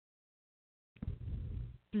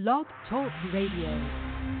Blog Talk Radio.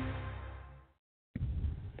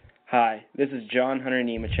 Hi, this is John Hunter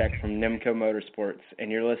Nemechek from Mykkal Motorsports, and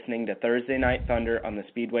you're listening to Thursday Night Thunder on the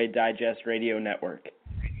Speedway Digest Radio Network.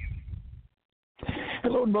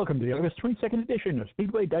 Hello and welcome to the August 22nd edition of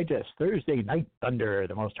Speedway Digest Thursday Night Thunder,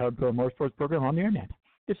 the most hardcore motorsports program on the internet.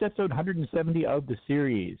 This is episode 170 of the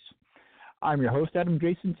series. I'm your host, Adam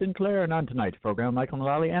Jason Sinclair, and on tonight's program, Mykkal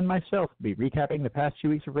Mulalley and myself will be recapping the past 2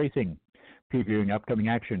 weeks of racing, previewing upcoming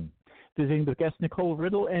action, visiting with guests Nicole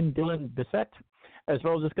Riddle and Dillon Bassett, as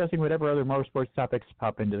well as discussing whatever other motorsports topics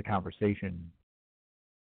pop into the conversation.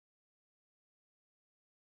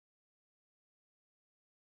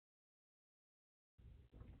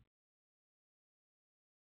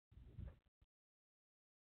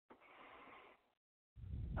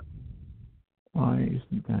 Why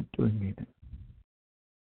isn't that doing anything?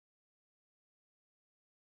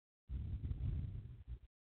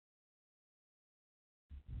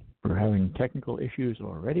 We're having technical issues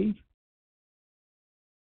already,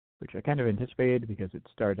 which I kind of anticipated because it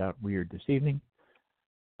started out weird this evening.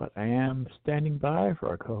 But I am standing by for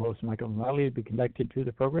our co-host Mykkal Mulalley to be connected to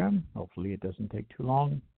the program. Hopefully it doesn't take too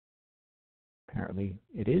long. Apparently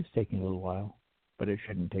it is taking a little while, but it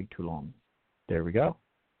shouldn't take too long. There we go.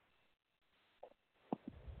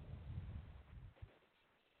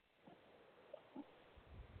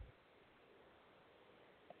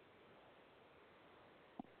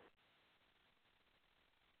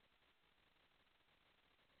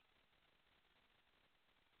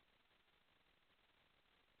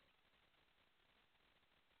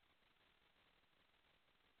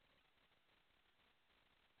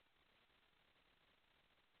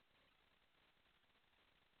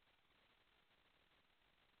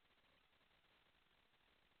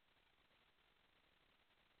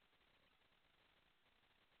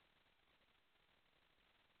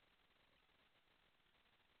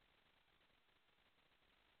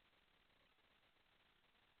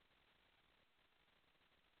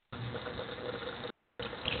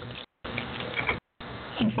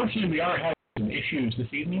 Unfortunately, we are having some issues this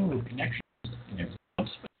evening with connections and everything else.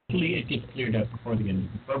 Hopefully, it gets cleared up before the end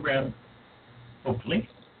of the program. Hopefully,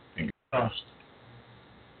 fingers crossed.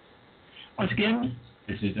 Once again,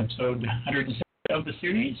 this is episode 107 of the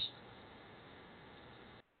series.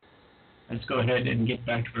 Let's go ahead and get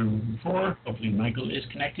back to where we were before. Hopefully, Mykkal is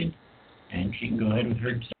connected, and she can go ahead with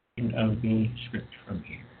her section of the script from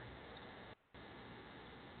here.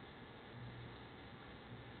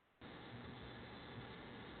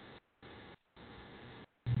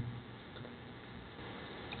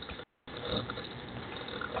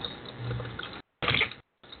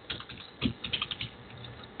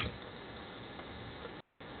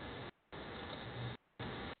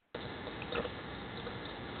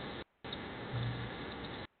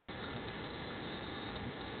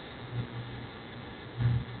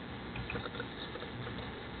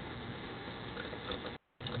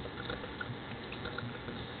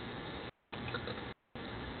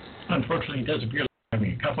 Unfortunately, it does appear like we're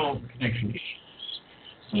having a couple of connection issues.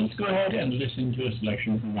 So let's go ahead and listen to a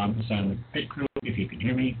selection from Ron Passan of Pit Crew, if you can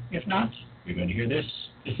hear me. If not, you're going to hear this.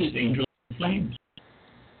 This is Angel in Flames.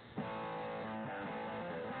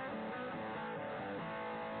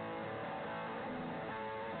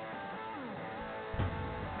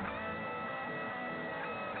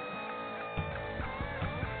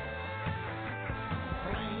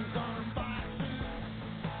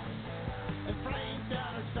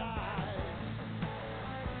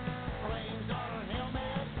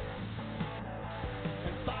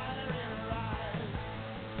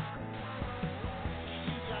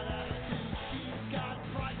 She got attitude, she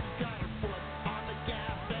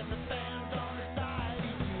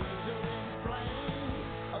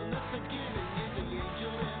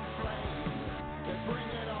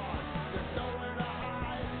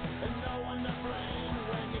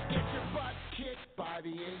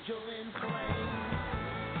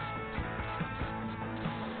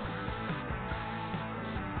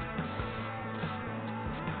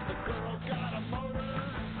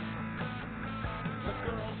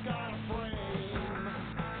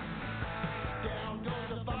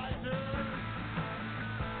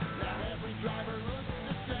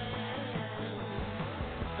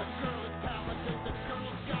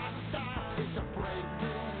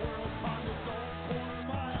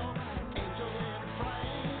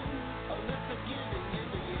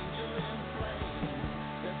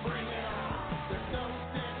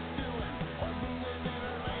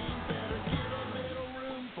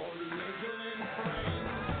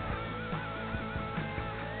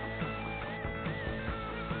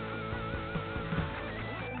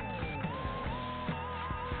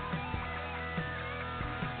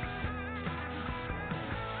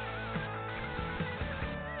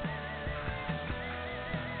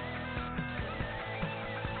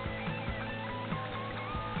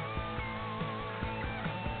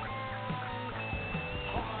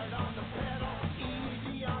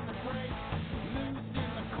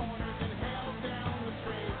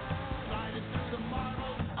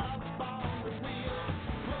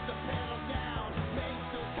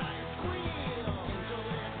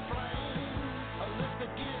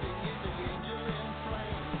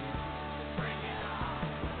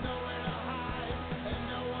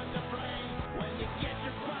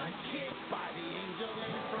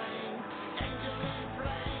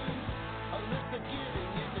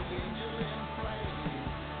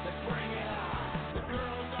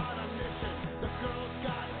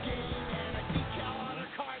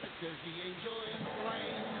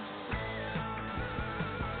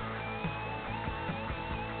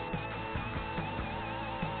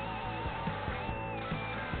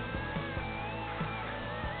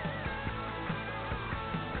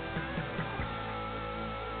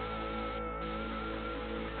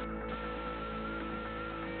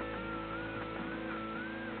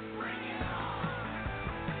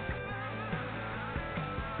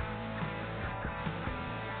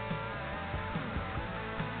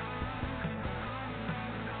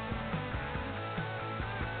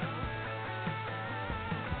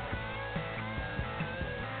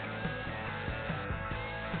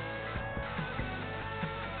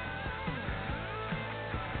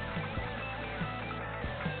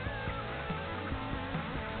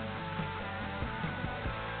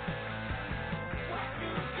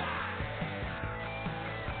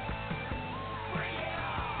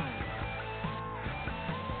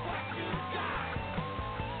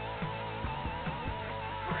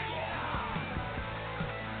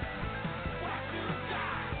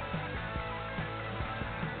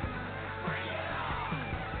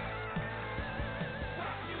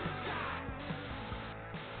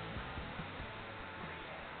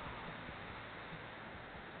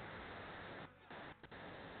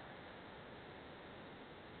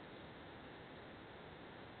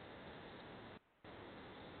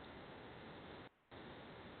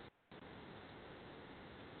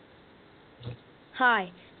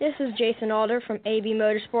Hi, this is Jason Alder from AB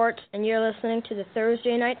Motorsports, and you're listening to the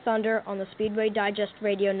Thursday Night Thunder on the Speedway Digest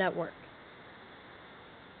Radio Network.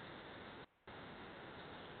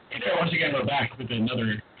 Hey there, once again, we're back with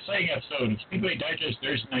another exciting episode of Speedway Digest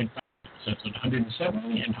Thursday Night Thunder. It's episode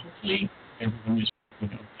 170, and hopefully everyone is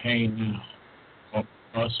doing okay now. Oh,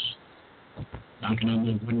 us knocking on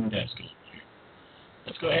the wooden desk a little here.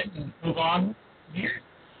 Let's go ahead and move on here.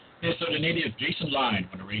 Minnesota native Jason Line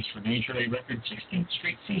won a race for an NHRA record 16th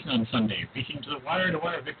straight season on Sunday, racing to the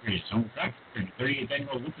wire-to-wire victory at his home track during the 38th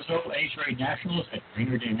annual Lucas Oil NHRA Nationals at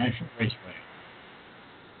Rainier Day National Raceway.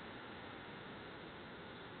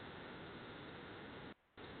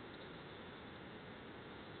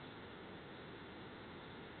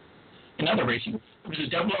 In other racing, it was a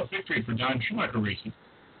double-up victory for Don Schumacher Racing.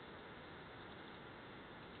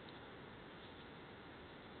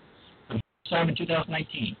 For the first time in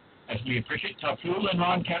 2019, as we appreciate Top Fuel and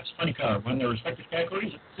Ron Capps Funny Car won their respective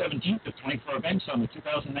categories at the 17th of 24 events on the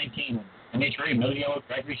 2019 NHRA Middle Yellow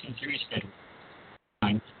Drag Racing Series schedule.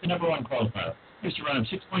 The number one qualifier used a run of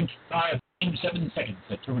 6.597 seconds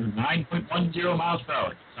at 209.10 miles per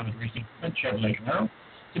hour. Summit Racing Equipment Chevrolet Camaro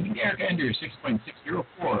to beat Eric Anders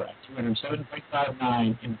 6.604 at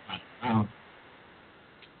 207.59 in the final round.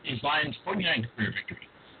 His Lions' 49th career victory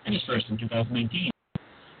and his first in 2019.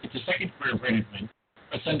 It's his second career-branded win,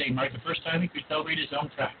 but Sunday marked the first time he could celebrate his own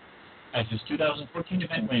track, as his 2014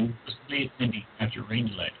 event win was completed at Indy after rain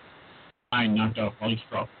delay. Line knocked off Wally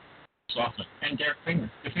Stroll, Laughlin, and Derek Kramer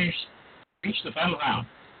to reach the final round.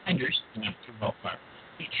 Anders, the number 2 qualifier,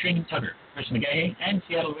 beat Shane Tucker, Chris McGahey, and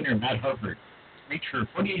Seattle winner Matt Harford reached her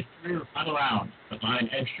 48th career final round, but Line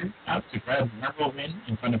edged her out to grab the memorable win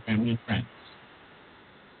in front of family and friends.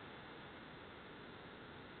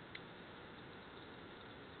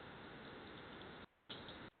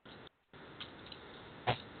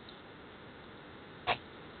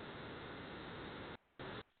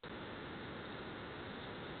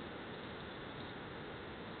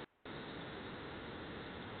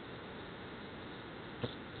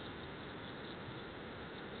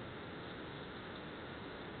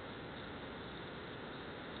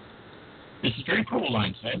 This is very cool,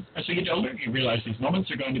 Line said. As we get older, you realize these moments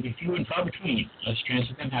are going to be few and far between, less chance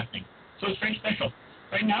of them happening. So it's very special.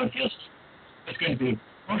 Right now it feels it's going to be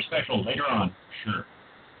more special later on, sure.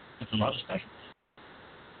 It's a lot of specials.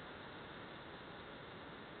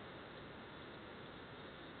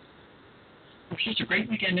 It was just a great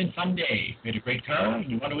weekend and fun day. We had a great car, and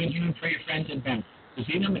you want to win here for your friends and family. To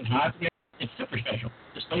see them and have them, it's super special.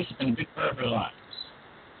 This place has been a big part of our lives.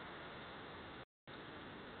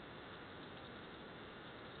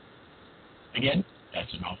 Again,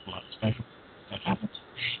 that's an awful lot of special. That happens.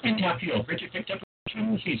 In Top Fuel, Bridget picked up a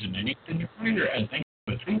in the season and in her career as thanks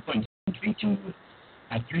to a 3.732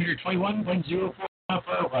 at 321.04 mile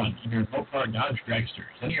per hour run in her low-power Dodge Dragster,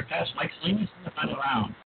 sending her past Mike Salinas in the final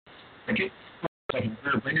round. Bridget, second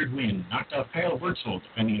career-Brainerd win, knocked off Kyle Wurtzel,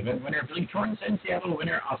 defending event winner Billy Torrance and Seattle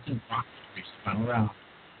winner Austin Fox to reach the final round.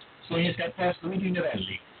 Salinas got past Luigi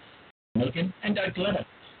Novelli, Milliken, and Doug Coletta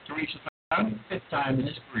to reach the final round for the 5th time in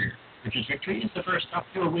his career. Bridget's victory is the first Top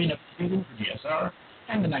Fuel win of the season for DSR,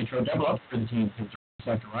 and the Nitro double-up for the team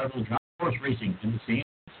after rival John Force Racing in the scene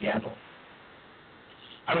in Seattle.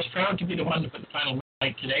 I was proud to be the one to put the final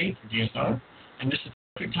light today for DSR, and this is the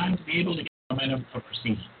perfect time to be able to get the momentum of our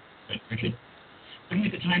season, said Bridget. Looking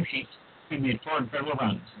at the timesheets, we've made 4 incredible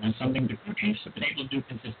runs, and that's something the crew chiefs have been able to do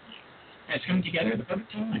consistently. And it's coming together at the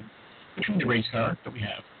perfect time, between the race car that we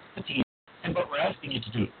have, the team, and what we're asking it to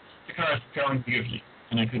do. The car is performing beautifully,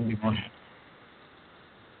 and I couldn't be more happy.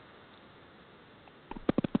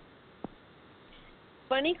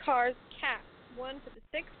 Funny Cars Cap won for the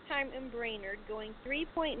 6th time in Brainerd, going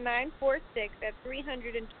 3.946 at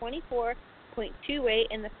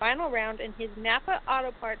 324.28 in the final round in his Napa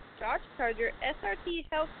Auto Parts Dodge Charger SRT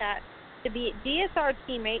Hellcat to beat DSR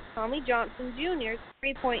teammate Tommy Johnson Jr.'s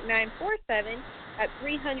 3.947 at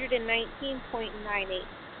 319.98.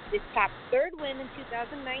 This Cap's 3rd win in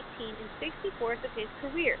 2019 and 64th of his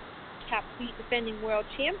career. Cap beat defending world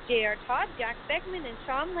champ J.R. Todd, Jack Beckman, and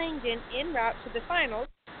Sean Langdon en route to the finals,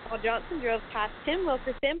 while Johnson drove past Tim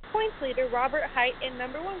Wilkerson, points leader Robert Height, and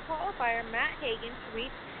number 1 qualifier Matt Hagan to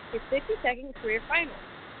reach his 52nd career final.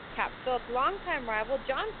 Cap filled longtime rival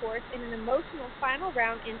John Force in an emotional final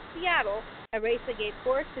round in Seattle, a race that gave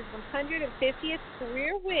Force his 150th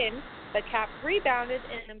career win, but Cap rebounded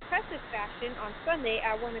in an impressive fashion on Sunday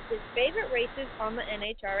at one of his favorite races on the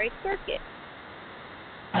NHRA circuit.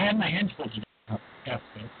 I had my hands full today, Cap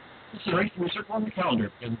said. This is a race we circle on the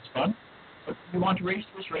calendar because it's fun, but we want to race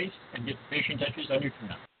this race and get the finishing touches on your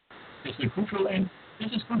tune-up. This is crucial and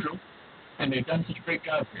and they've done such a great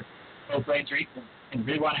job here. Both lanes are equal, and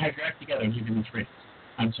really want to have your act together and leave each race.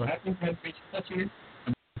 I'm so happy to have great success here.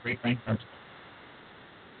 I'm a great rank cars.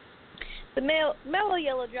 The Mellow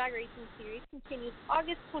Yellow Drag Racing Series continues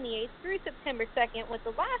August 28th through September 2nd with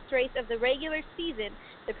the last race of the regular season,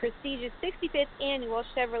 the prestigious 65th Annual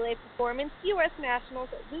Chevrolet Performance U.S. Nationals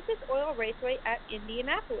at Lucas Oil Raceway at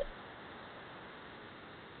Indianapolis.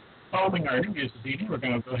 Following our interviews this evening, we're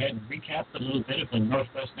going to go ahead and recap a little bit of the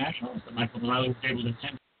Northwest Nationals that Mykkal Mulalley was able to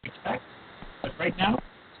attend to expect. But right now,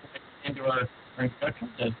 let's get into our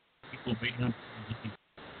introductions as people waiting on this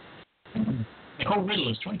evening. Nicole Riddle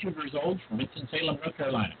is 22 years old from Winston-Salem, North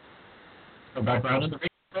Carolina. Her background in the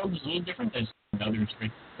racing world is a little different than others'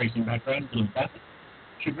 racing background. Dillon Bassett.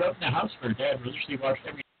 She grew up in a house where her dad religiously watched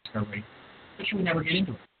every car race, but she would never get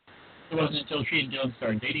into it. It wasn't until she and Dillon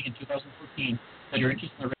started dating in 2014 that her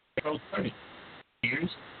interest in the racing world started. For years,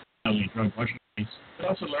 not only enjoyed watching race, but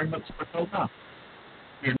also learned what the sport all about.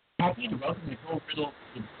 We are happy to welcome Nicole Riddle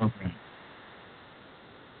to the program.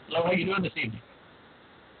 Hello, how are you doing this evening?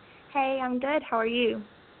 Hey, I'm good. How are you?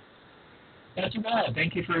 Not too bad.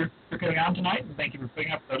 Thank you for coming on tonight, and thank you for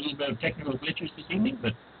putting up a little bit of technical glitches this evening,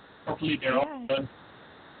 but hopefully they're all done.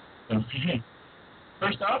 So,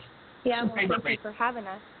 first off, well, thank you for having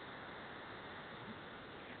us.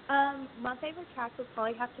 My favorite track would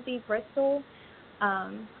probably have to be Bristol.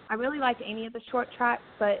 I really like any of the short tracks,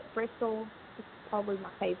 but Bristol is probably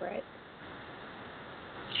my favorite.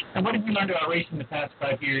 And what have you learned about racing the past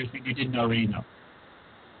 5 years that you didn't already know?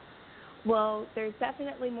 Well, there's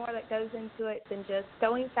definitely more that goes into it than just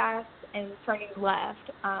going fast and turning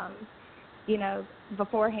left. You know,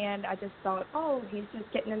 beforehand I just thought, oh, he's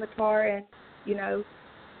just getting in the car and, you know,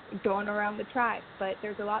 going around the track. But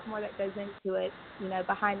there's a lot more that goes into it, you know,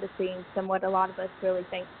 behind the scenes than what a lot of us really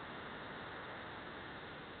think.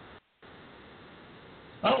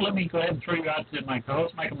 Well, let me go ahead and throw you out to my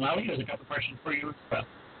co-host, Mykkal Mulalley, who has a couple of questions for you as well.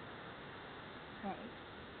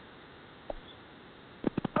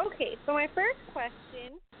 Okay, so my first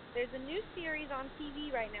question, there's a new series on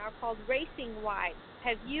TV right now called Racing Wives.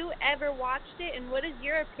 Have you ever watched it, and what is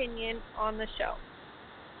your opinion on the show?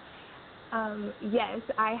 Yes,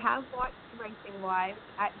 I have watched Racing Wives.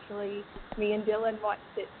 Actually, me and Dillon watched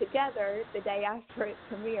it together the day after it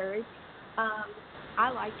premiered. I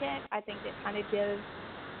like it. I think it kind of gives,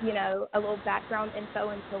 you know, a little background info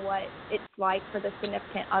into what it's like for the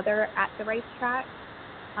significant other at the racetrack.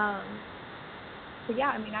 So, yeah,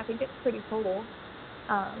 I mean, I think it's pretty cool.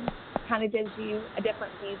 Kind of gives you a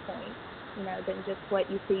different viewpoint, you know, than just what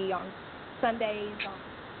you see on Sundays,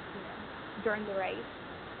 during the race.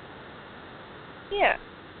 Yeah.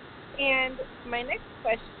 And my next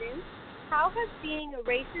question, how has being a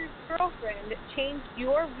racer's girlfriend changed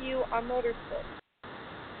your view on motorsports?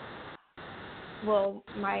 Well,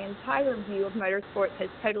 my entire view of motorsports has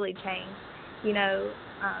totally changed. You know,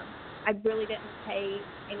 I really didn't pay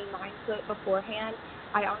any mind to it beforehand.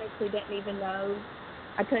 I honestly didn't even know.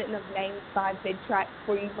 I couldn't have named 5 big tracks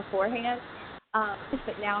for you beforehand.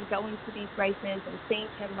 But now going to these races and seeing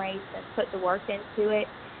him race and put the work into it,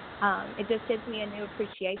 it just gives me a new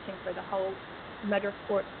appreciation for the whole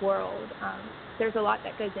motorsports world. There's a lot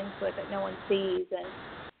that goes into it that no one sees,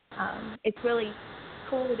 and it's really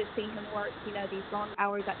cool to see him work, you know, these long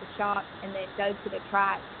hours at the shop and then go to the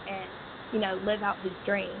track and, you know, live out his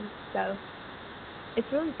dreams. So it's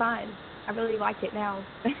really fun. I really like it now.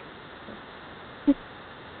 So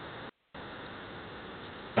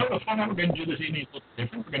the format we're going to do this evening is a little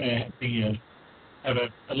different. We're going to have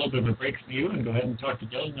a little bit of a break from you and go ahead and talk to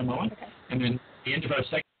Dillon in a moment. Okay. And then at the end of our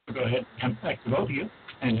segment, we'll go ahead and come back to both of you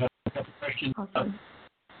and have a couple of questions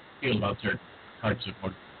feel about certain parts of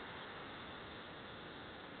motor.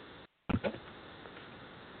 Okay.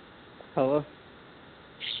 Hello.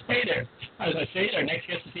 Hey there. As I said, our next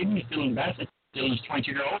guest this evening is Dillon Bassett. Dillon is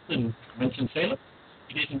 20-year-old in Winston-Salem.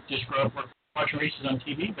 He didn't just grow up watching races on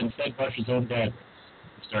TV, but instead watched his own dad race.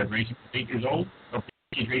 He started racing at 8 years old.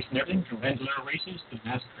 He's racing everything from Bandolero races to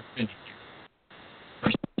NASCAR finish.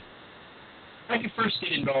 How did you first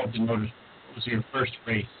get involved in motorsport? What was your first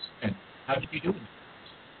race, and how did you do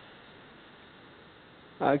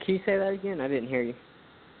it? Can you say that again? I didn't hear you.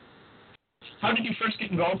 How did you first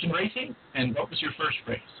get involved in racing, and what was your first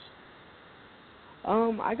race?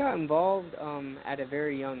 I got involved at a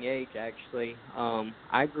very young age, actually.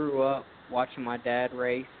 I grew up watching my dad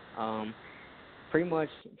race. Pretty much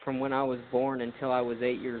from when I was born until I was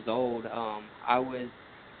 8 years old, I was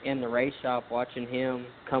in the race shop watching him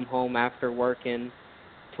come home after working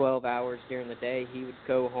 12 hours during the day. He would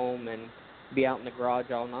go home and be out in the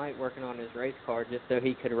garage all night working on his race car just so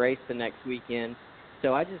he could race the next weekend.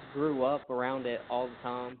 So I just grew up around it all the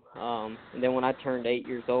time. And then when I turned 8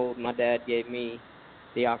 years old, my dad gave me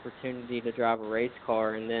the opportunity to drive a race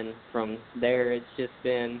car. And then from there, it's just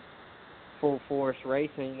been full force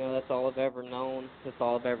racing. That's all I've ever known. That's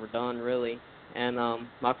all I've ever done, really. And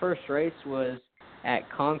my first race was at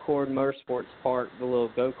Concord Motorsports Park, the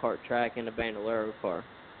little go-kart track in a Bandolero car.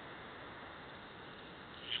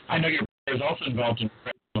 I know your brother is also involved in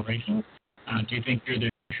professional racing. Do you think you're the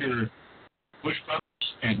future Bush brothers?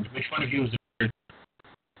 And which one of you is the third?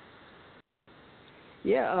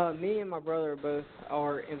 Yeah, me and my brother both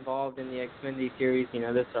are involved in the Xfinity Series.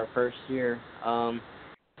 This is our first year.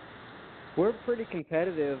 We're pretty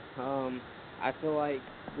competitive. I feel like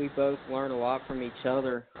we both learn a lot from each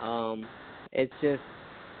other. It's just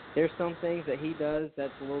there's some things that he does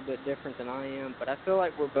that's a little bit different than I am, but I feel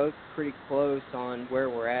like we're both pretty close on where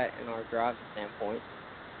we're at in our driving standpoint.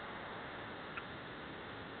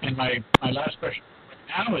 And my last question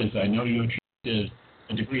right now is, I know you achieved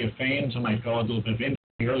a degree of fame, some might call it a little bit of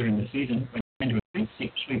infamy earlier in the season, but you went to a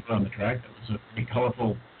big sweeper on the track. That was a pretty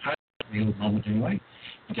colorful, highlight moment anyway.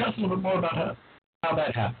 Can you tell us a little bit more about how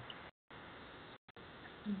that happened?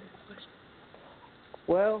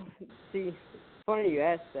 Well, see, funny you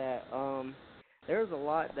asked that. There was a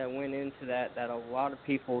lot that went into that a lot of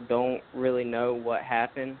people don't really know what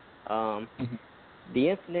happened. The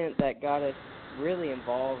incident that got us really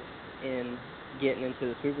involved in getting into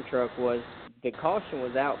the sweeper truck was the caution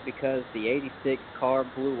was out because the 86 car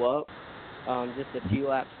blew up just a few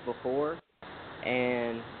laps before.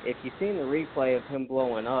 And if you've seen the replay of him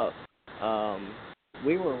blowing up,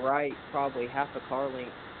 we were right probably half a car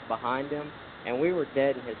length behind him, and we were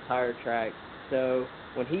dead in his tire track. So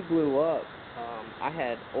when he blew up, I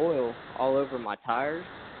had oil all over my tires,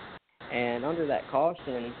 and under that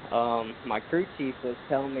caution, my crew chief was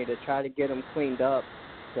telling me to try to get them cleaned up.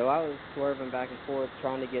 So I was swerving back and forth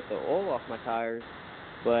trying to get the oil off my tires,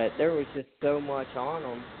 but there was just so much on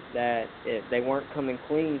them that they weren't coming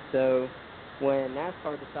clean. So when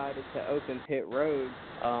NASCAR decided to open pit road,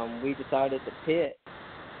 we decided to pit,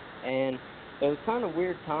 and it was kind of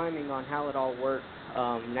weird timing on how it all works.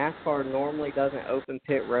 NASCAR normally doesn't open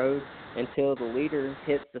pit road until the leader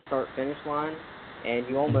hits the start-finish line, and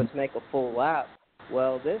you almost make a full lap.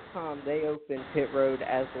 Well, this time they opened pit road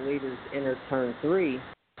as the leaders entered turn 3,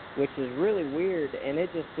 which is really weird, and it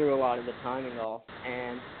just threw a lot of the timing off.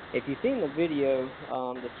 And if you've seen the video,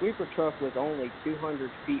 the sweeper truck was only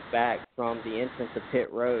 200 feet back from the entrance of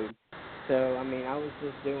pit road. So, I mean, I was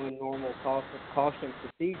just doing normal caution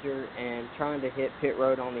procedure and trying to hit pit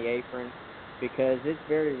road on the apron, because it's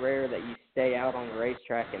very rare that you stay out on the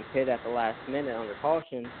racetrack and pit at the last minute under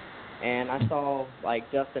caution. And I saw,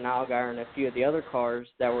 like, Justin Allgaier and a few of the other cars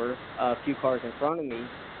that were a few cars in front of me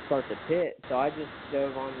start to pit. So I just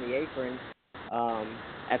dove on the apron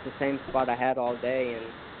at the same spot I had all day, and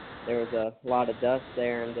there was a lot of dust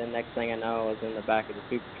there, and then next thing I know, I was in the back of the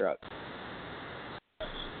super truck.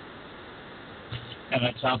 And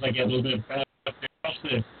that sounds like you had a little bit of bad stuff there.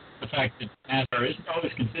 Also, the fact that NASCAR isn't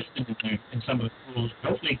always consistent in some of the rules.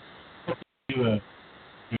 Hopefully you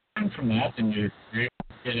learn from that, and you're able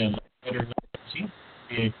to get a better season.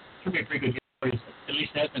 It should be a pretty good year, at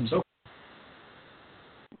least has been so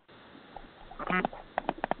far.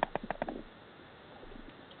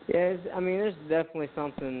 Yeah, I mean, there's definitely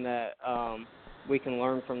something that we can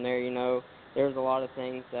learn from there. There's a lot of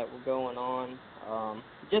things that were going on.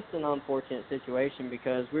 Just an unfortunate situation,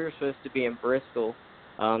 because we were supposed to be in Bristol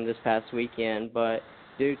this past weekend, but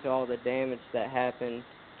due to all the damage that happened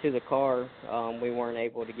to the car, we weren't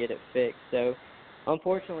able to get it fixed. So,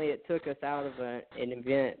 unfortunately, it took us out of an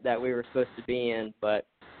event that we were supposed to be in. But,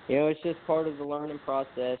 it's just part of the learning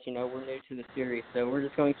process. We're new to the series, so we're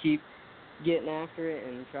just going to keep getting after it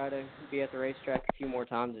and try to be at the racetrack a few more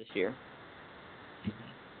times this year.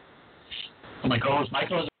 Well, my co-host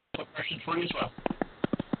Mykkal has a question for you as well.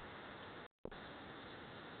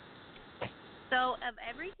 So, of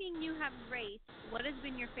everything you have raced, what has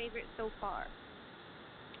been your favorite so far?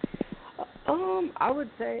 I would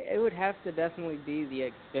say it would have to definitely be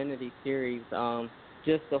the Xfinity Series.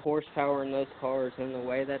 Just the horsepower in those cars and the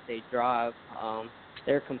way that they drive,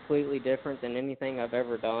 they're completely different than anything I've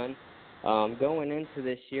ever done. Going into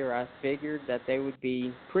this year, I figured that they would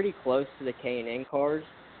be pretty close to the K&N cars,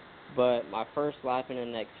 but my first lap in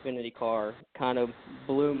an Xfinity car kind of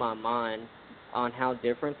blew my mind on how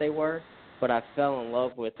different they were, but I fell in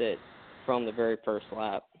love with it from the very first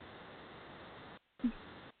lap.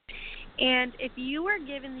 And if you were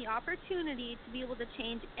given the opportunity to be able to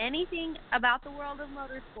change anything about the world of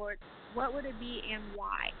motorsports, what would it be and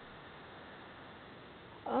why?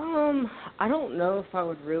 I don't know if I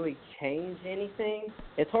would really change anything.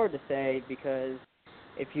 It's hard to say because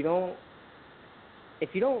if you don't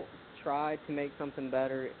try to make something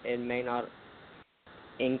better, it may not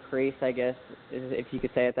increase, I guess, if you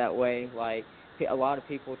could say it that way. Like, a lot of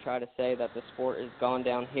people try to say that the sport has gone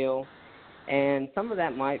downhill, and some of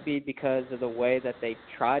that might be because of the way that they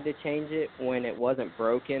tried to change it when it wasn't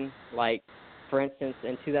broken. Like, for instance,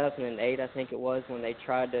 in 2008, I think it was, when they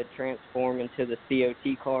tried to transform into the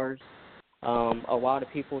COT cars, a lot of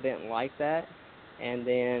people didn't like that,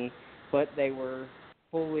 but they were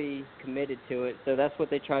fully committed to it, so that's what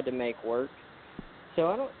they tried to make work.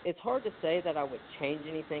 So it's hard to say that I would change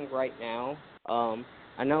anything right now.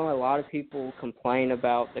 I know a lot of people complain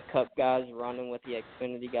about the Cup guys running with the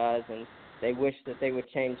Xfinity guys, and they wish that they would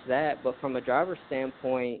change that. But from a driver's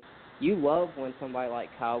standpoint, you love when somebody like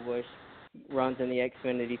Kyle Busch runs in the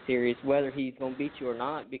Xfinity Series, whether he's going to beat you or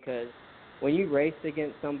not, because when you race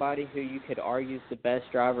against somebody who you could argue is the best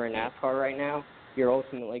driver in NASCAR right now, you're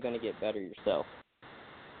ultimately going to get better yourself.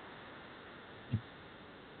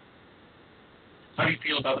 How do you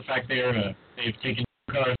feel about the fact they've taken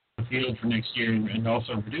cars to the field for next year and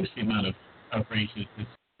also reduced the amount of races that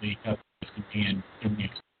the Cup can in the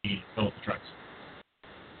Xfinity both trucks?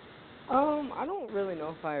 I don't really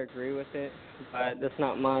know if I agree with it, but that's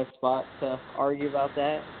not my spot to argue about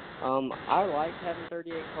that. I like having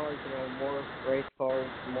 38 cars, more race cars,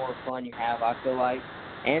 the more fun you have, I feel like.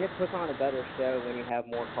 And it puts on a better show when you have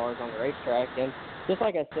more cars on the racetrack. And just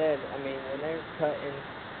like I said, I mean, when they're cutting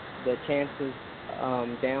the chances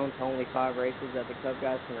down to only 5 races that the Cup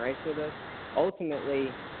guys can race with us, ultimately,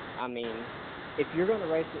 I mean, if you're going to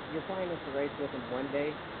race, you're planning to race with them one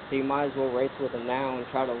day, so you might as well race with them now and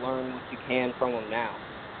try to learn what you can from them now.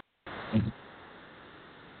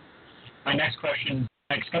 My next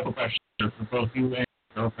couple questions are for both you and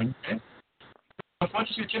your girlfriend. Okay? What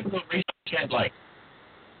does your typical race weekend like?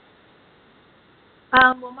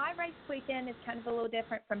 Well, my race weekend is kind of a little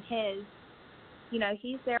different from his.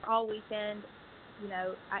 He's there all weekend,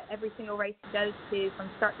 at every single race he goes to from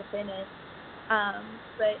start to finish.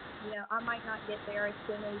 But, I might not get there as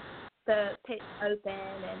soon as the pits open,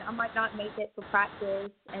 and I might not make it for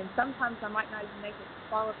practice, and sometimes I might not even make it for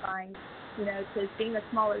qualifying, because being a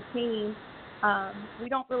smaller team, we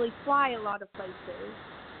don't really fly a lot of places.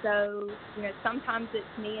 So, sometimes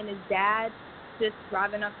it's me and his dad just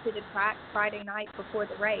driving up to the track Friday night before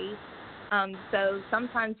the race. So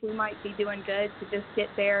sometimes we might be doing good to just get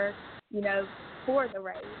there, for the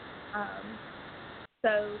race.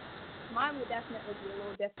 So mine would definitely be a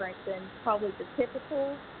little different than probably the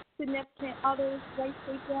typical significant other's race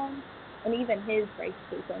weekend, and even his race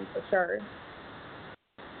weekend for sure.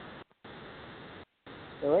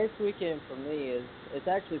 The race weekend for me it's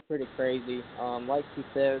actually pretty crazy. Like you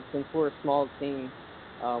said, since we're a small team,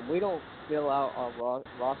 we don't fill out our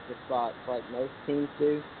roster spots like most teams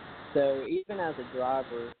do. So even as a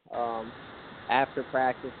driver, after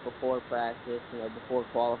practice, before practice, before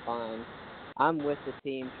qualifying, I'm with the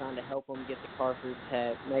team trying to help them get the car through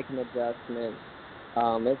tech, making adjustments.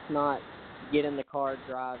 It's not get in the car,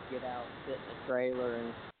 drive, get out, sit in the trailer,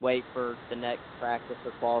 and wait for the next practice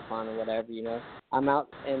or qualifying or whatever, I'm out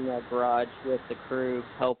in the garage with the crew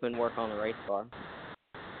helping work on the race car.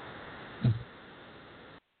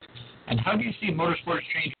 And how do you see motorsports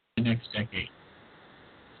changing in the next decade?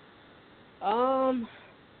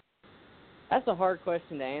 That's a hard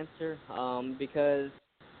question to answer, because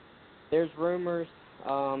there's rumors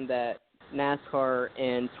that NASCAR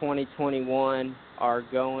in 2021 are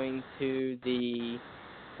going to the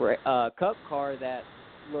Cup car that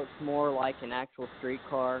looks more like an actual street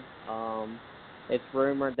car. It's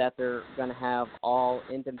rumored that they're going to have all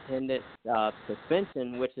independent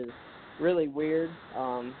suspension, which is really weird.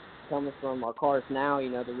 Coming from our cars now,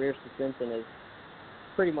 the rear suspension is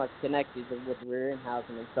pretty much connected with the rear end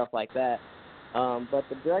housing and stuff like that. But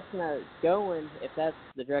the direction that it's going, if that's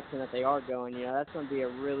the direction that they are going, that's going to be a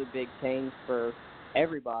really big change for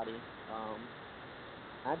everybody.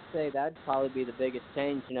 I'd say that'd probably be the biggest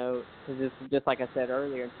change, because it's just like I said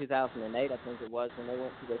earlier, in 2008, I think it was, when they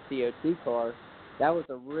went to the COT car, that was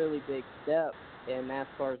a really big step in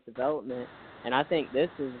NASCAR's development, and I think this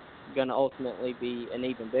is going to ultimately be an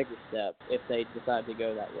even bigger step if they decide to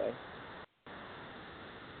go that way.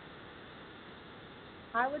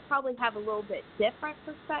 I would probably have a little bit different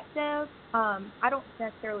perspective. I don't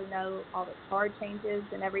necessarily know all the car changes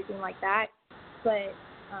and everything like that, but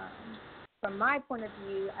from my point of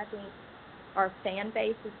view, I think our fan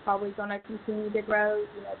base is probably going to continue to grow.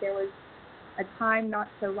 There was a time not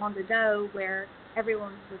so long ago where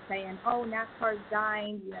everyone was saying, oh, NASCAR's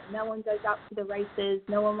dying, no one goes out to the races,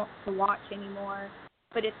 no one wants to watch anymore.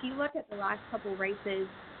 But if you look at the last couple races,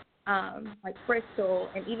 like Bristol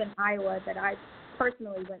and even Iowa that I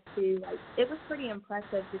personally went to, like, it was pretty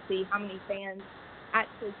impressive to see how many fans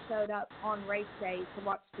actually showed up on race day to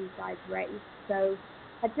watch these guys race. So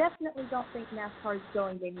I definitely don't think NASCAR is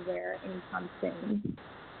going anywhere anytime soon.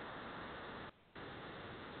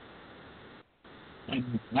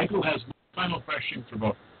 And Michael has one final question for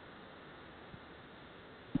both.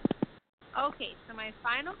 Okay, so my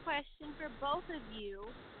final question for both of you,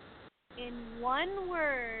 in one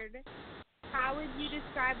word, how would you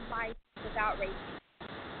describe life without racing?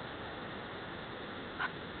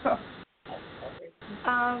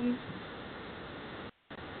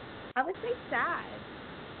 I would say sad.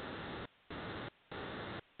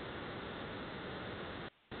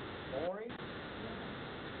 Boring?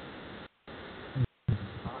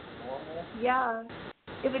 Not normal? Yeah,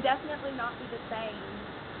 it would definitely not be the same.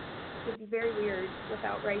 It would be very weird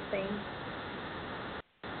without racing.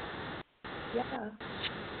 Yeah.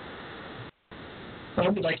 So I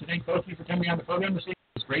would like to thank both of you for coming on the program this evening.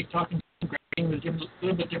 It was great talking to you, great with a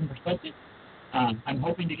little bit different perspective. I'm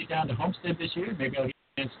hoping to get down to Homestead this year. Maybe I'll get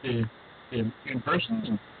a chance to in person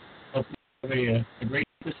and hopefully have a great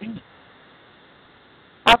this evening.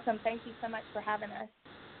 Awesome. Thank you so much for having us.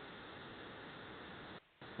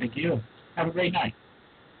 Thank you. Have a great night.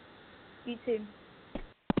 You too.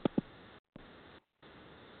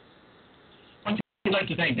 I'd like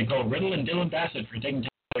to thank Nicole Riddle and Dillon Bassett for taking time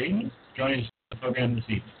out of their evenings to join us on the program this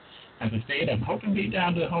evening. As I stated, I'm hoping to be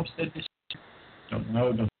down to Homestead this year. Don't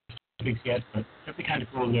know the specifics yet, but it'd be kind of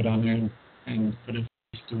cool to go down there and put a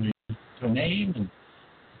face to a name and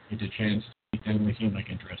get a chance to meet them. They seem like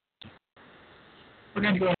interesting. We're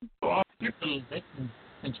going to go ahead and go off script a little bit, and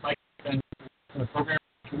since Mike's been on the program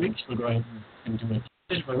for 2 weeks, we'll go ahead and do a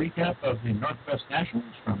bit of a recap of the Northwest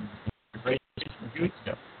Nationals from the race from a few weeks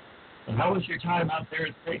ago. So how was your time out there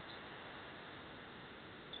at the race?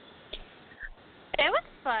 It was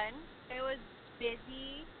fun. It was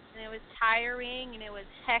busy, and it was tiring, and it was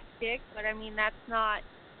hectic. But I mean, that's not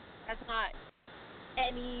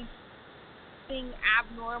anything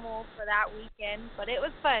abnormal for that weekend. But it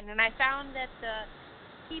was fun, and I found that the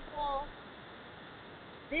people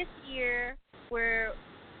this year were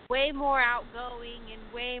way more outgoing and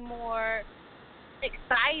way more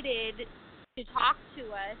excited to talk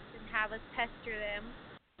to us and have us pester them.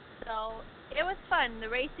 So it was fun. The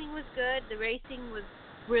racing was good. The racing was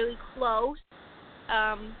really close.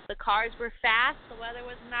 The cars were fast. The weather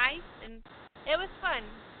was nice, and it was fun.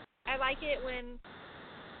 I like it when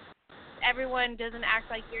everyone doesn't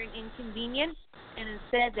act like you're an inconvenience, and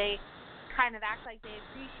instead they kind of act like they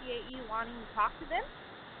appreciate you wanting to talk to them.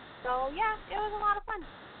 So yeah, it was a lot of fun.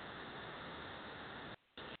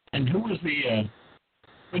 And who was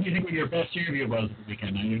what do you think your best interview was of the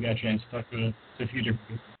weekend? I know you got a chance to talk to a few different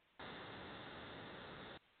people.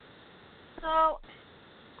 So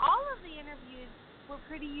all of the interviews were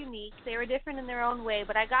pretty unique. They were different in their own way,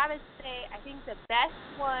 but I gotta say, I think the best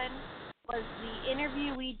one was the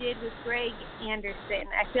interview we did with Greg Anderson.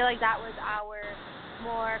 I feel like that was our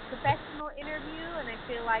more professional interview, and I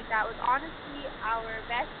feel like that was honestly our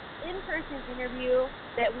best in-person interview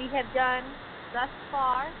that we have done thus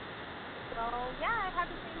far. So, yeah, I'd have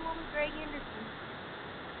to say the one with Greg Anderson.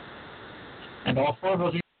 And all four of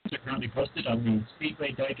those interviews are currently posted on the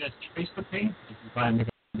Speedway Digest Facebook page. You can find them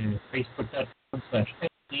on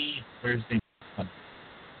facebook.com/SD Thursday.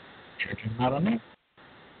 Check them out on there.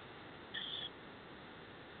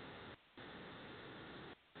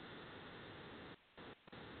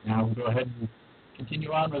 Now we'll go ahead and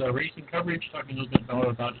continue on with our racing coverage, talking a little bit more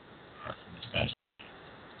about this past.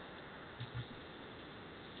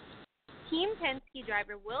 Team Penske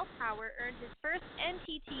driver Will Power earned his first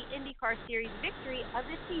NTT IndyCar Series victory of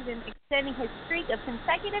the season, extending his streak of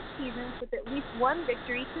consecutive seasons with at least one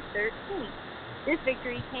victory to 13. This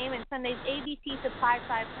victory came in Sunday's ABC Supply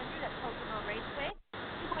 500 at Pocono Raceway,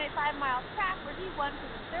 2.5-mile track where he won for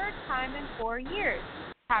the third time in 4 years.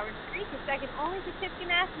 Power's streak is second only to Chip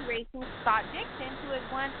Ganassi Racing's Scott Dixon, who has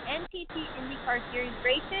won NTT IndyCar Series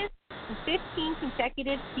races in 15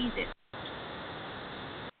 consecutive seasons.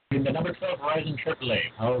 In the number 12 Horizon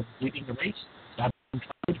AAA, Power leading the race, stopped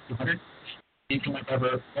 200, inclement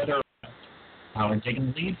driver Weather. Power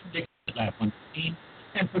taking the lead from Dixon at lap 115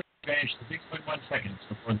 and pushed the advantage to 6.1 seconds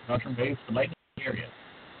before the caution waves for lightning in the area.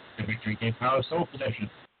 The victory gave Power sole possession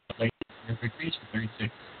of the victories for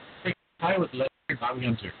 36. High with the leader Bobby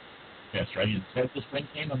Hunter. The Australian said this win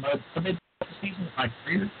came amid the season of my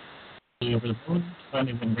career, really over the moon to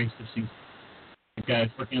finally win race this season. The guys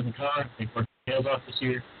working on the car, they've worked their tails off this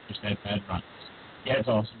year, just had bad runs. Yeah, it's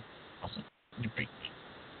awesome. Awesome. Great.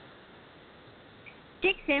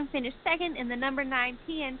 Dixon finished second in the number 9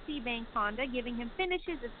 PNC Bank Honda, giving him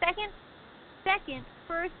finishes of second,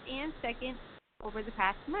 first, and second over the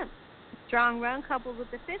past month. A strong run coupled with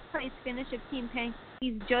the fifth-place finish of Team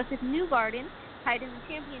Penske's Joseph Newgarden tied in the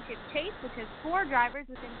championship chase, which has 4 drivers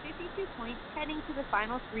within 52 points heading to the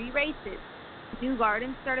final 3 races.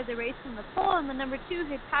 Newgarden started the race from the pole in the number 2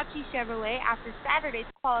 Hitachi Chevrolet after Saturday's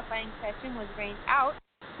qualifying session was rained out.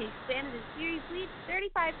 He expanded his series lead to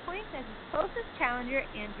 35 points as his closest challenger,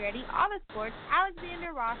 Andretti Autosport's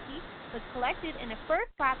Alexander Rossi, was collected in a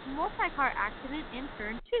first-lap multi-car accident in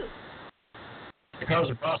Turn 2. The cars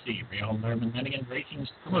of Rossi, Real Norman Lenigan Racing's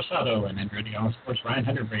Tomosato, and Andretti Autosport's Ryan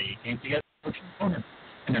Hunter-Bray came together approaching the corner,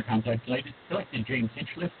 and their contact selected James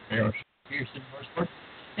Hinchcliffe, Barrow Pearson Motorsports,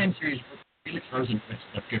 and Series Felix Rosenquist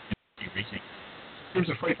of Gift Racing. There was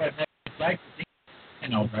a 45-minute flag for team,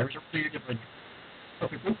 and all drivers were cleared of the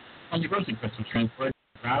group. Only Rosenquist was transferred to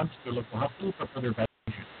the ground to a local hospital for further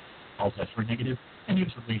evaluation. All tests were negative, and he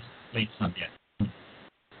was released late Sunday.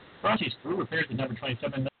 Rossi's crew repaired the number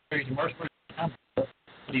 27 Series of Motorsports,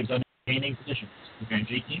 but he was on gaining positions. He finished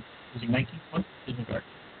 18th, losing 19 points to Newgarden.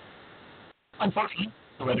 Unfortunately,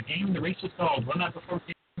 the weather came, the race was stalled 1 lap before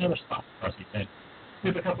taking another spot, Rossi said. We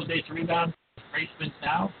have a couple of days to rebound. Race wins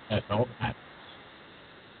now. That's all that matters.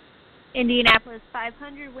 Indianapolis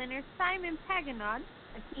 500 winner Simon Pagenaud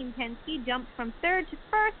of Team Penske jumped from 3rd to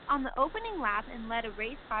 1st on the opening lap and led a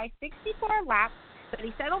race-high 64 laps, but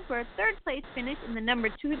he settled for a 3rd-place finish in the number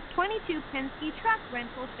 22 Penske truck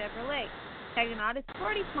rental Chevrolet. Pagenaud is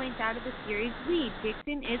 40 points out of the series lead.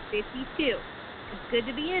 Dixon is 52. It's good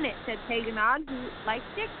to be in it, said Pagenaud, who, like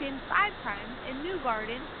Dixon, 5 times, and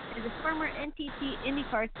Newgarden is a former NTT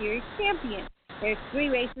IndyCar Series champion. There's 3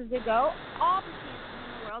 races to go, all the chances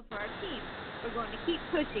in the world for our team. We're going to keep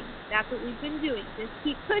pushing. That's what we've been doing. Just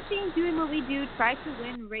keep pushing, doing what we do, try to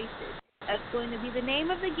win races. That's going to be the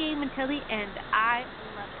name of the game until the end. I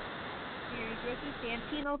love it. Series rookie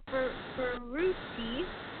Santino Ferrucci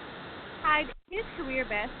tied his career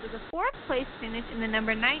best with a 4th-place finish in the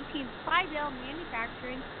number 19 Slidell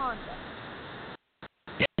Manufacturing Honda.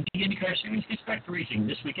 The IndyCar Series gets back to racing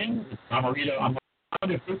this weekend with Bomarito on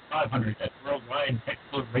the Group 500 at Worldwide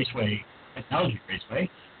Technology Raceway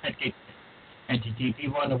at Cape May. NTT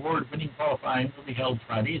P1 award-winning qualifying will be held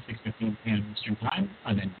Friday at 6:15 p.m. Eastern Time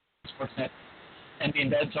on NBC Sportsnet, and the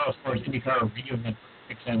Advanced Autosports IndyCar Radio Network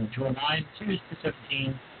XM 209 Series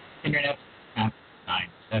 217 Internet at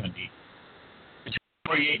 970.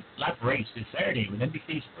 48-lap race is Saturday with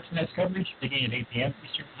NBC Sportsnet's coverage beginning at 8 p.m.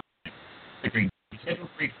 Eastern Time. The green is scheduled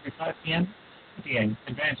for 8:45 p.m. with the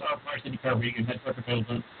Advanced Autosports IndyCar Radio Network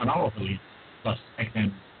available on all affiliates, plus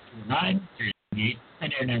XM 209, Series 98,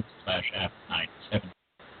 and Internet/app 970.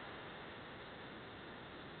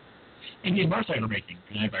 Indian motorcycle racing,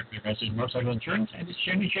 presented by Progressive Motorcycle Insurance, and its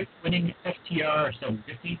championship-winning FTR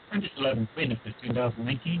 750 earned its 11th win of the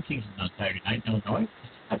 2019 season on Saturday night in Illinois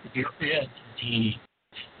at the Peoria GT.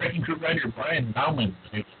 Wrecking crew rider Brian Bauman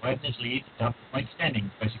was able to widen his lead to top the point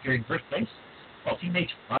standings by securing 1st place, while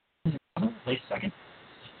teammates Ryan Bauman placed 2nd.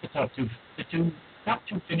 The top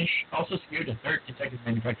two finish also secured a 3rd consecutive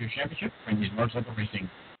manufacturers championship for Indian motorcycle racing.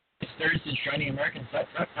 Its 3rd since joining American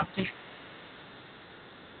flat track competition.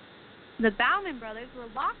 The Bauman brothers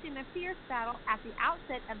were locked in a fierce battle at the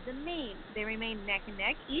outset of the main. They remained neck and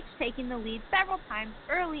neck, each taking the lead several times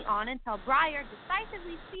early on until Breyer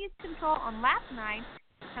decisively seized control on lap 9,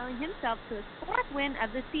 propelling himself to his 4th win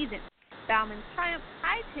of the season. Bauman's triumph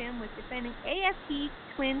ties him with defending AFT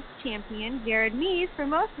Twins champion Jared Mees for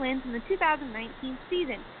most wins in the 2019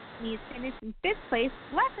 season. Mees finished in 5th place,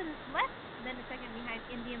 less than a second behind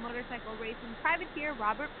Indian motorcycle racing privateer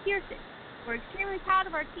Robert Pearson. We're extremely proud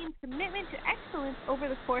of our team's commitment to excellence over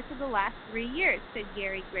the course of the last 3 years, said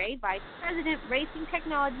Gary Gray, Vice President, Racing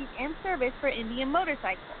Technology and Service for Indian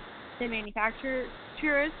Motorcycle. The Manufacturers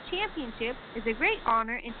Championship is a great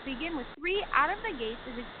honor, and to begin with 3 out of the gates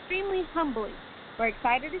is extremely humbling. We're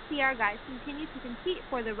excited to see our guys continue to compete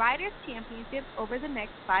for the Riders' Championship over the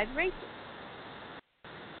next 5 races.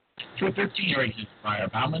 Through 13 races, Brian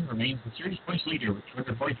Bauman remains the series points leader with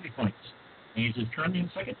 243 points. Hayes is currently in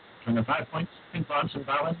 2nd, 205 points, and Bronson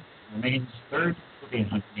Bauman remains 3rd with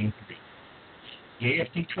 883. The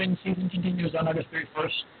AFT Twins season continues on August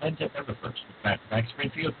 31st and September 1st with back-to-back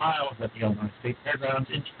Springfield miles at the Illinois State Fairgrounds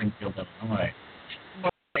in Springfield, Illinois.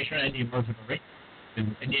 More information on Indian Motorcycle Racing is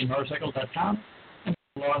IndianMotorcycle.com and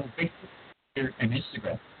follow on Facebook, Twitter, and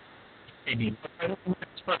Instagram. Indian Motorcycle is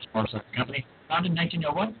a sports motorcycle company. Founded in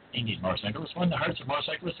 1901, Indian Motorcycles won the hearts of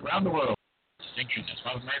motorcyclists around the world. Distinction as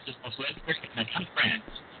one of America's most legendary and iconic brands,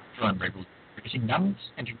 drawn by both racing nuns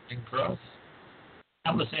and touring pros.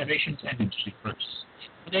 countless innovations and industry firsts.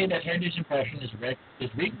 Today, that heritage and passion is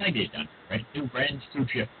reignited on new brands through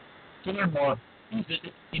Chip. To learn more, please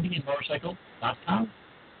visit IndianMotorcycle.com.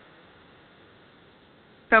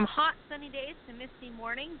 From hot sunny days to misty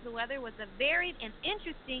mornings, the weather was varied and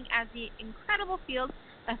interesting as the incredible field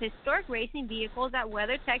of historic racing vehicles at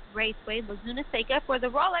WeatherTech Raceway, Laguna Seca, for the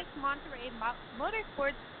Rolex Monterey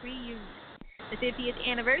Motorsports reunion. The 50th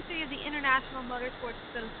anniversary of the International Motorsports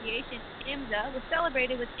Association, IMSA, was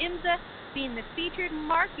celebrated with IMSA being the featured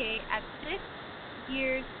marquee at this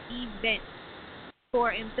year's event.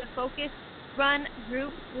 Four IMSA-focused run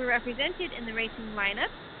groups were represented in the racing lineup.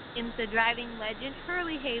 IMSA driving legend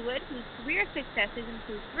Hurley Haywood, whose career successes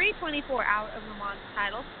include 3 24-hour of Le Mans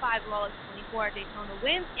titles, 5 Rolex 24 Daytona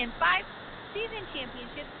wins, and 5 season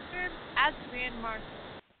championships, served as Grand Marshal.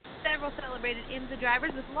 Several celebrated IMSA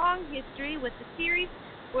drivers with long history with the series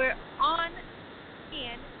were on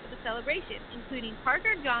hand for the celebration, including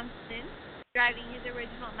Parker Johnson, driving his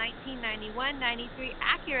original 1991-93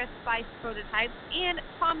 Acura Spice prototype, and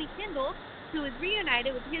Tommy Kendall, who was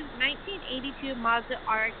reunited with his 1982 Mazda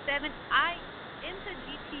RX-7 IMSA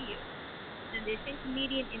GTU. In addition,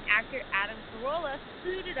 comedian and actor Adam Carolla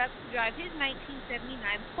suited up to drive his 1979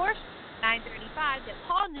 Porsche 935 that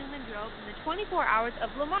Paul Newman drove in the 24 Hours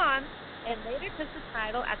of Le Mans and later took the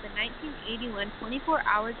title at the 1981 24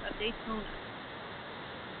 Hours of Daytona.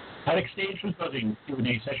 Paddock Stage was buzzing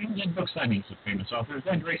Q&A sessions and book signings with famous authors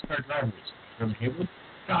and race car drivers. Hurley Haywood,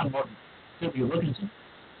 John Morton, Sylvia Wilkinson,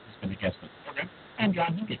 who's been a guest on the program, and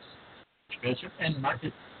John Higgins. Bishop and Mark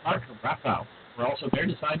Rappow were also there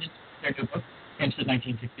to sign their new book, IMSA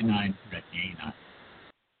 1969 to 1989.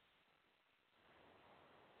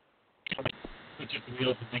 Who took the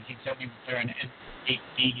wheels of 1970 McLaren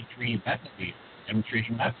N883 Batmobile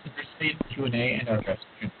demonstration laps and participated in Q&A and our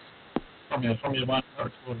questions. Formula 1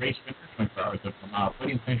 Motorsport race winner, 24 Hours of Le Mans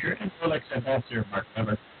podium finisher, and Rolex ambassador Mark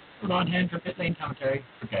Webber were on hand for pit lane commentary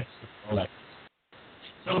for guests of Rolex.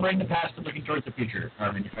 Celebrating the past and looking towards the future,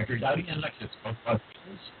 car manufacturers Audi and Lexus both brought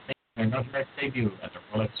their North American debut at the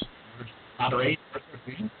Rolex Monterey Motorsport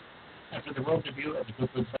Fusion after the world debut at the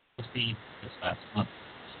Goodwood Speed this last month.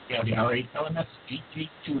 The Audi R8 LMS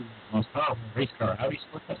GT2, the most powerful race car Audi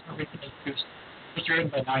sport customer racing has produced, was driven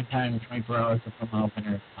by 9-time 24 Hours of Le Mans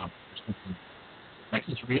winner Tom Christensen.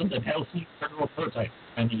 Lexus revealed an LC convertible prototype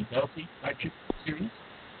and the LC flagship series,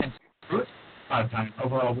 and Pruitt, 5-time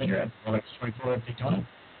overall winner at the Rolex 24 at Daytona,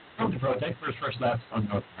 drove the prototype for his first laps on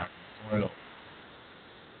North American soil.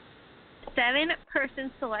 The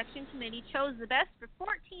 7-person selection committee chose the best for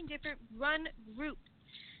 14 different run groups.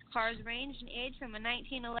 Cars ranged in age from a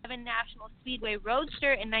 1911 National Speedway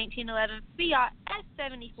Roadster and 1911 Fiat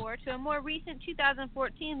S74 to a more recent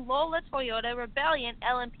 2014 Lola Toyota Rebellion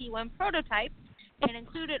LMP1 prototype, and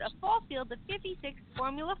included a full field of 56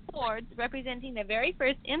 Formula Fords representing the very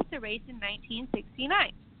first IMSA race in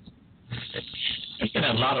 1969. There's been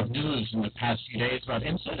a lot of news in the past few days about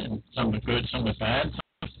IMSA, and some of the good, some of the bad, some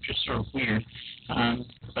of it just sort of weird.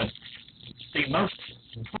 But the most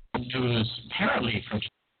important news, apparently, from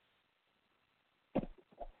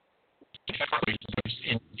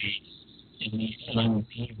in the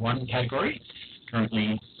LMP1 category,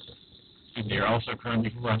 currently, and they're also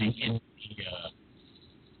currently running in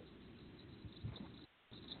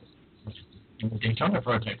the Daytona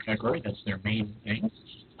prototype category. That's their main thing.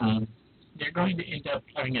 They're going to end up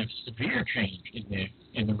having a severe change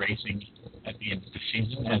in the racing at the end of the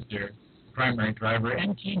season, as their primary driver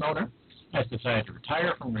and team owner has decided to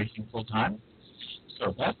retire from racing full time.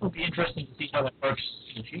 So that will be interesting to see how that works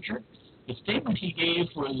in the future. The statement he gave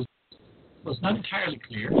was not entirely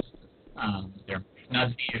clear. There may not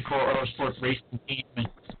be a core autosport racing team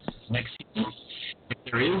next season. If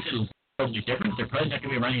there is, it'll be totally different. They're probably not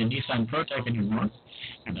going to be running a Nissan prototype anymore.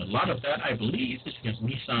 And a lot of that, I believe, is because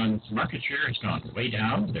Nissan's market share has gone way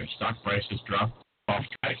down. Their stock price has dropped off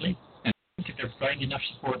dramatically. And I think they're providing enough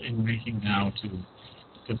support in racing now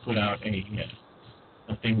to put out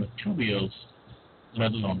a thing with 2 wheels,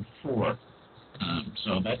 let alone 4.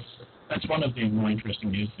 So that's one of the more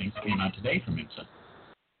interesting news things that came out today from IMSA.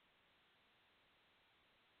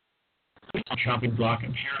 Chopping block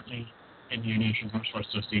apparently in the International Motorsports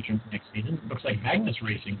Association for next season. It looks like Magnus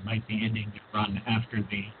Racing might be ending the run after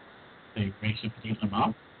the race of Petit Le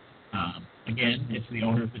Mans. Again, it's the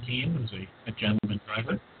owner of the team, who's a gentleman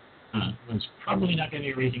driver, who's probably not going to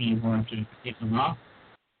be racing anymore after Petit Le Mans.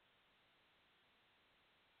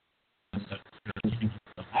 And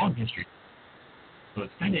a long history. So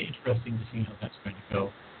it's kind of interesting to see how that's going to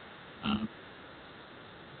go.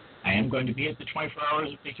 I am going to be at the 24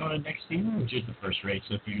 Hours of Daytona next season, which is the first race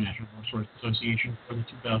of the International Motorsports Association for the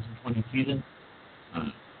 2020 season.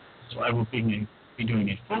 So I will be doing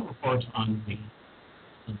a full report on the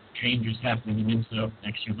changes happening in IMSA over the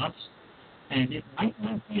next few months, and it might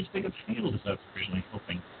not be as big a field as I was originally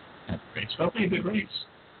hoping at the race. But it'll be a good race,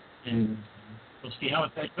 and we'll see how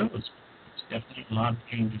that goes. It's definitely a lot of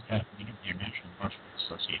changes happening in the International Motorsports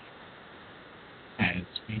Association. As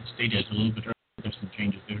we stated a little bit earlier, there's some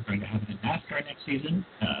changes that are going to happen in NASCAR next season.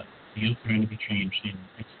 Fields are going to be changed in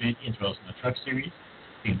Xfinity as well as in the Truck Series.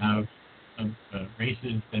 The amount of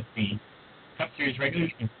races that the Cup Series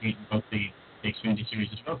regulars can compete in both the Xfinity Series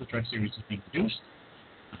as well as the Truck Series is being reduced.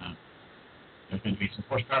 There's going to be some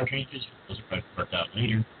horsepower changes. Those are probably worked out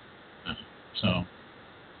later. So,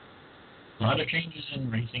 a lot of changes in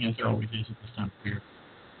racing, as there always is at this time of year,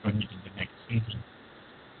 going into the next season.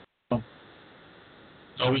 So,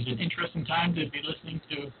 it's always an interesting time to be listening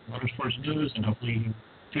to motorsports news, and hopefully you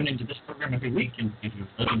tune into this program every week and give you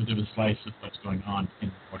a little bit of a slice of what's going on in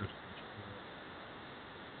the motorsports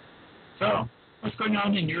world. So, what's going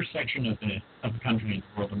on in your section of the country and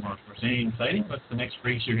the world of motorsports? Anything exciting? What's the next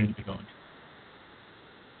race you're going to be going to?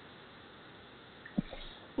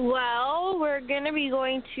 Well, we're going to be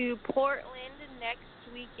going to Portland next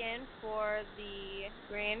weekend for the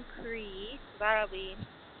Grand Prix. So that'll be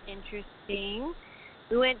interesting.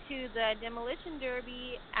 We went to the Demolition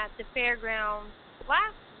Derby at the fairgrounds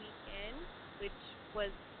last weekend, which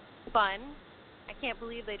was fun. I can't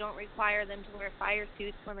believe they don't require them to wear fire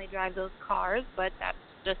suits when they drive those cars, but that's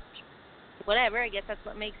just whatever. I guess that's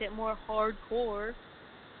what makes it more hardcore.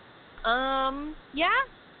 Yeah.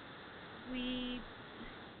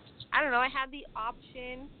 I don't know, I had the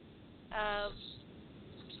option of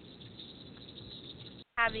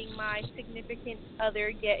having my significant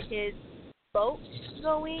other get his boat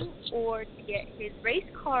going or to get his race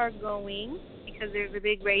car going because there's a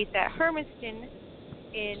big race at Hermiston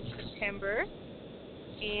in September.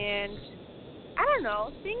 And I don't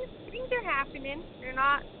know, things are happening. They're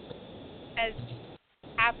not as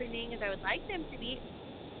happening as I would like them to be.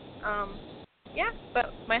 Yeah,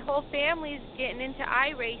 but my whole family's getting into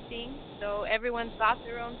iRacing, so everyone's got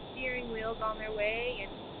their own steering wheels on their way,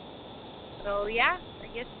 and so yeah, I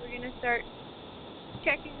guess we're gonna start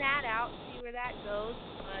checking that out, see where that goes.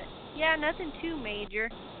 But yeah, nothing too major.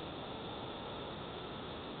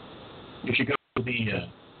 You should go to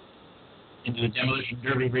into the Demolition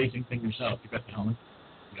Derby racing thing yourself. You got the helmet.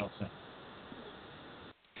 You all set?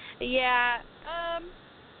 Yeah.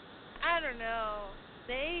 I don't know.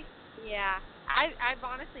 I've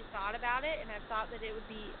honestly thought about it, and I've thought that it would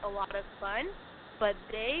be a lot of fun, but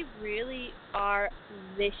they really are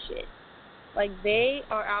vicious. Like, they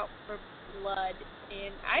are out for blood,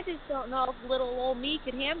 and I just don't know if little old me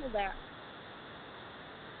could handle that.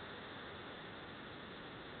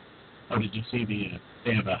 Oh, did you see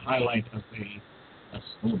they have a highlight of a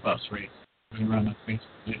school bus race going around on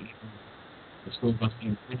Facebook. The school bus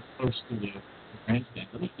being pretty close to the grandstand.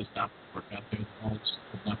 At least the stop work out there, the walls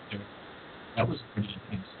up there. That was a pretty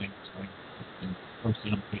intense thing. So I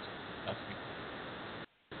posted on Facebook last week.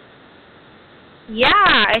 Yeah,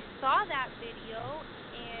 I saw that video,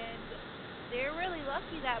 and they're really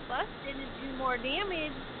lucky that bus didn't do more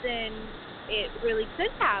damage than it really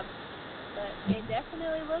could have. But it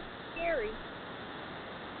definitely looks scary.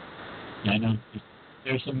 Yeah, I know.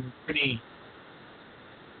 There's some pretty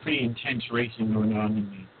intense racing going on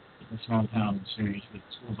in the small town series with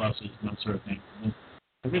school buses and that sort of thing. And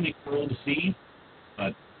it's really cool to see,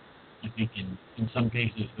 but I think in some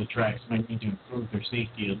cases the tracks might need to improve their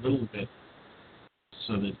safety a little bit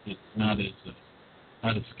so that it's not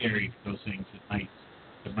as scary for those things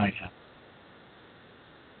that might happen.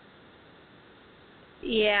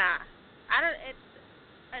 Yeah, it's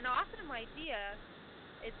an awesome idea.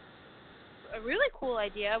 It's a really cool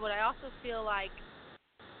idea, but I also feel like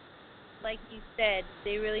you said,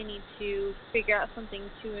 they really need to figure out something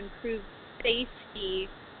to improve safety.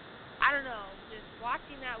 I don't know, just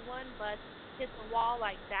watching that one bus hit the wall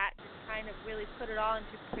like that just kind of really put it all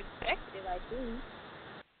into perspective, I think.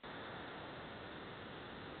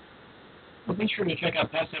 Well, be sure to check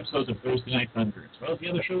out past episodes of Thursday Night Thunder, as well as the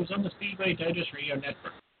other shows on the Speedway Digest Radio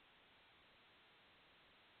Network.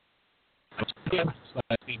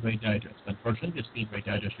 Speedway Digest. Unfortunately, the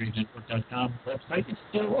SpeedwayDigestRadioNetwork.com website is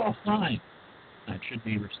still offline. It should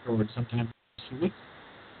be restored sometime in a few weeks.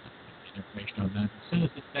 There's information on that. As soon as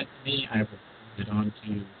it's sent to me, I will put it on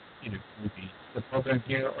to either through the program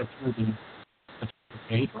here or through the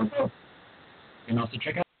page or both. You can also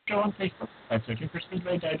check out the show on Facebook by searching for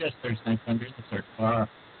Speedway Digest Thursday Night Thunder in the search bar.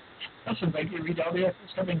 I also invite you to read all the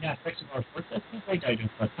articles covering aspects of our sports at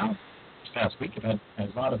SpeedwayDigest.com. This past week, I've had a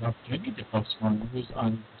lot of opportunity to post more news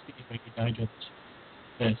on Speedway Digest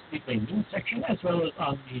the Speedway News section as well as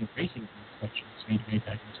on the Racing News section of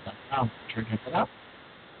SpeedwayDigest.com. Be sure to check that out.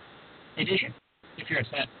 In addition, if you're a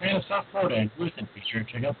fan of South Florida and Lewiston, be sure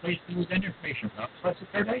to check out place news and information about Classic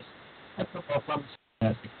Paradise at Football Club's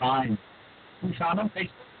Fantastic Finds. We found on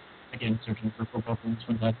Facebook, again searching for Football Club's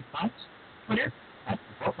Fantastic Finds, Twitter at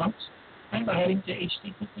Football Clubs, and by heading to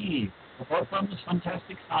http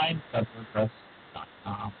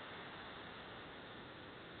footballclubsfantasticfinds.wordpress.com.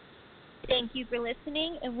 Thank you for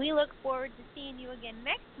listening, and we look forward to seeing you again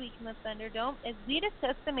next week in the Thunderdome as we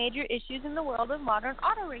discuss the major issues in the world of modern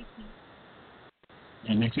auto racing.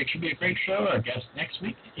 And next week should be a great show. Our guest next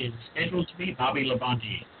week is scheduled to be Bobby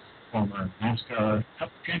Labonte, former NASCAR Cup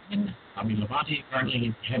champion. Bobby Labonte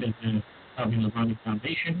currently head of the Bobby Labonte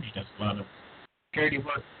Foundation. He does a lot of charity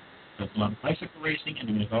work, does a lot of bicycle racing, and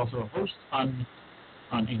he is also a host on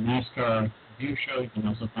a NASCAR review show. You can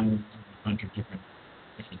also find him on a bunch of different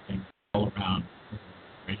things all around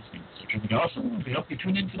racing. So it should be awesome. We hope you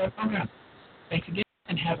tune into that program. Thanks again,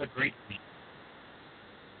 and have a great week.